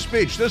have free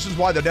speech. This is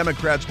why the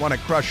Democrats want to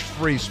crush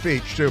free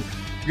speech, too,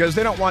 because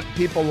they don't want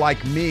people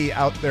like me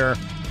out there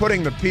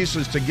putting the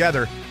pieces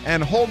together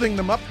and holding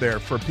them up there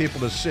for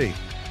people to see.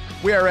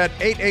 We are at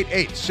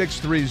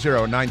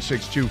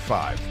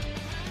 888-630-9625.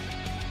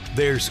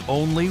 There's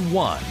only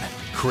one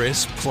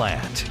Chris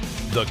Plante.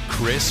 The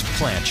Chris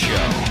Plante Show.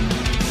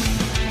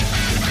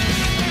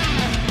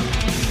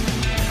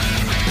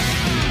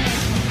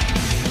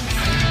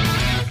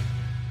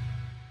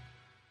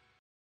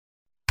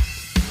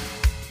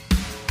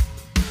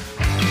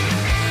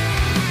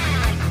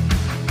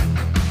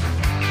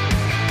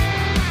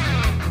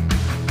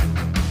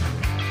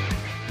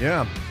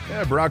 Yeah,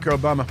 Barack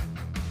Obama,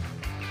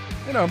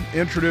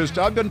 introduced.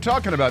 I've been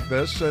talking about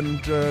this,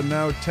 and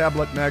now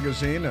Tablet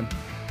Magazine and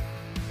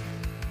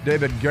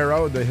David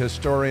Garrow, the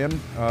historian,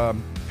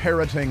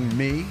 parroting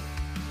me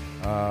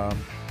on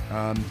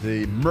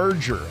the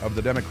merger of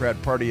the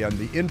Democrat Party and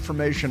the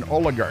information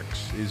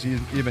oligarchs. He's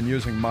even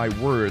using my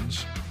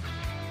words,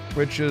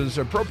 which is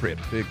appropriate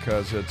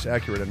because it's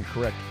accurate and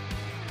correct.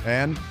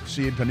 And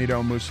see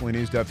Benito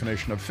Mussolini's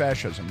definition of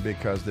fascism,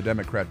 because the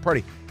Democrat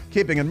Party,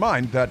 keeping in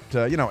mind that,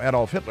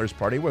 Adolf Hitler's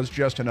party was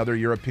just another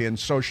European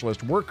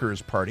socialist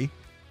workers' party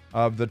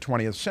of the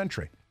 20th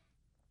century.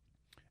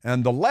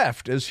 And the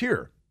left is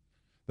here.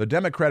 The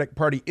Democratic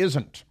Party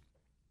isn't.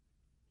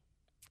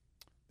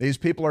 These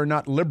people are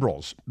not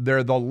liberals.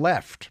 They're the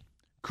left.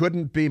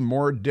 Couldn't be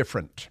more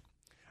different.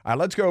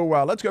 Let's go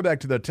back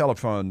to the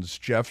telephones,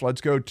 Jeff.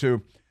 Let's go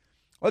to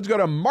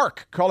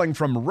Mark calling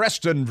from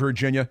Reston,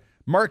 Virginia.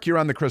 Mark, you're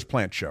on the Chris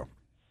Plante Show.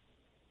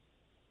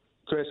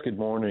 Chris, good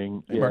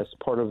morning. Hey, yes, Mark.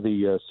 part of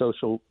the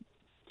social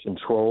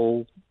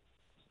control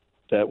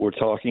that we're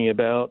talking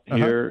about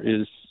here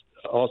is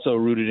also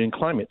rooted in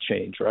climate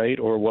change, right?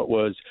 Or what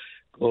was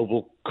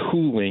global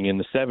cooling in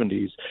the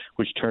 70s,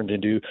 which turned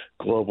into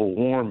global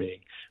warming,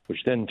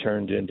 which then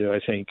turned into, I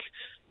think,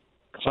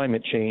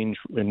 climate change.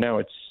 And now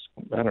it's,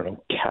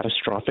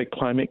 catastrophic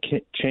climate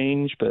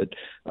change. But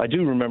I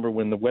do remember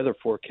when the weather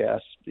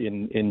forecast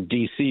in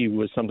D.C.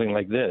 was something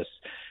like this.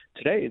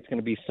 Today it's going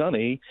to be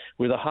sunny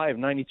with a high of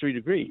 93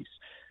 degrees.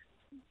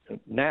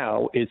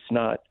 Now it's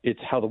not, it's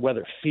how the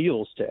weather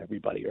feels to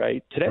everybody,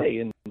 right? Today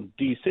in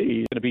D.C.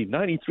 it's going to be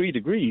 93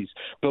 degrees,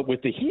 but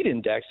with the heat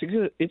index,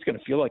 it's going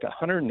to feel like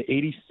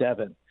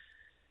 187.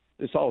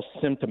 It's all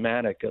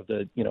symptomatic of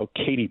the,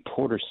 Katie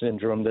Porter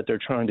syndrome that they're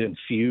trying to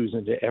infuse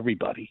into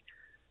everybody.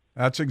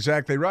 That's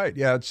exactly right.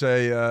 Yeah, it's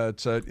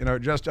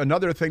just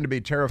another thing to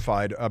be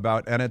terrified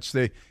about, and it's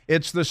the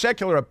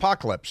secular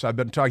apocalypse. I've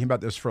been talking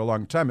about this for a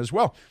long time as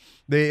well.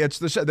 They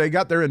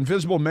got their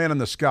invisible man in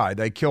the sky.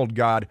 They killed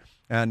God,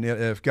 and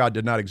if God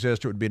did not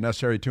exist, it would be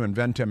necessary to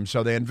invent him.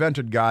 So they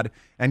invented God,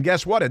 and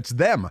guess what? It's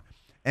them.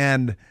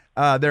 And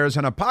there's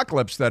an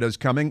apocalypse that is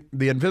coming.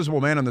 The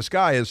invisible man in the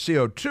sky is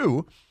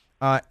CO2,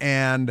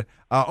 and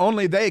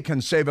only they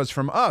can save us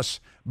from us.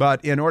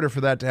 But in order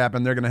for that to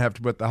happen, they're going to have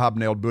to put the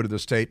hobnailed boot of the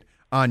state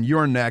on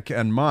your neck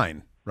and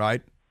mine,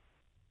 right?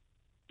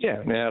 Yeah,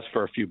 and ask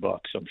for a few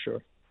bucks, I'm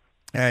sure.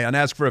 Hey, and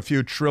ask for a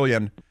few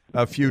trillion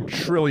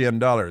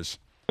dollars.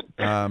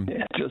 Yeah,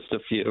 just a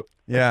few.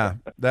 Yeah,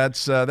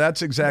 that's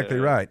exactly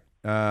right.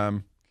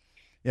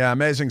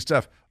 Amazing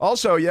stuff.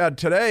 Also,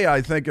 today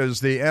I think is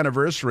the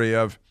anniversary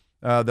of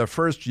the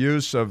first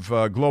use of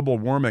global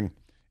warming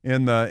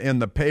in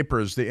the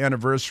papers. The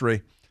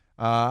anniversary.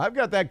 I've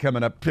got that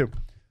coming up too.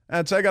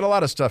 I got a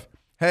lot of stuff.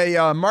 Hey,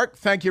 Mark,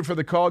 thank you for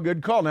the call.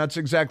 Good call. And that's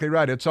exactly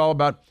right. It's all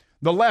about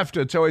the left.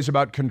 It's always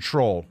about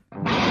control.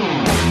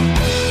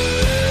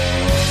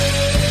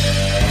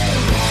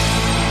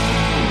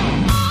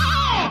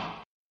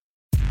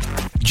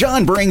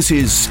 John brings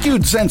his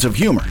skewed sense of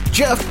humor.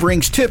 Jeff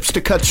brings tips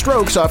to cut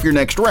strokes off your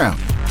next round.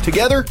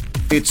 Together,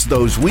 it's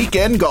those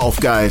weekend golf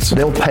guys.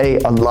 They'll pay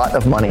a lot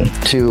of money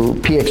to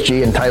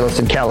PXG and Titleist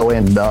and Callaway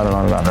and on and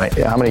on and on, right?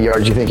 How many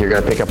yards do you think you're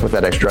going to pick up with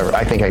that extra driver?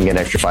 I think I can get an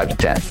extra 5 to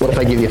 10. What if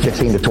I give you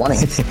 15 to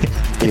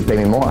 20? You pay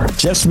me more.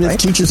 Jeff Smith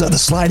teaches on a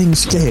sliding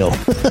scale.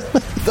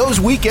 Those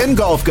Weekend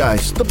Golf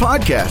Guys, the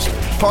podcast,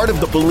 part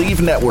of the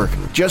Believe Network.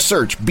 Just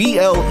search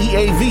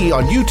BLEAV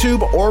on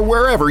YouTube or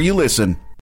wherever you listen.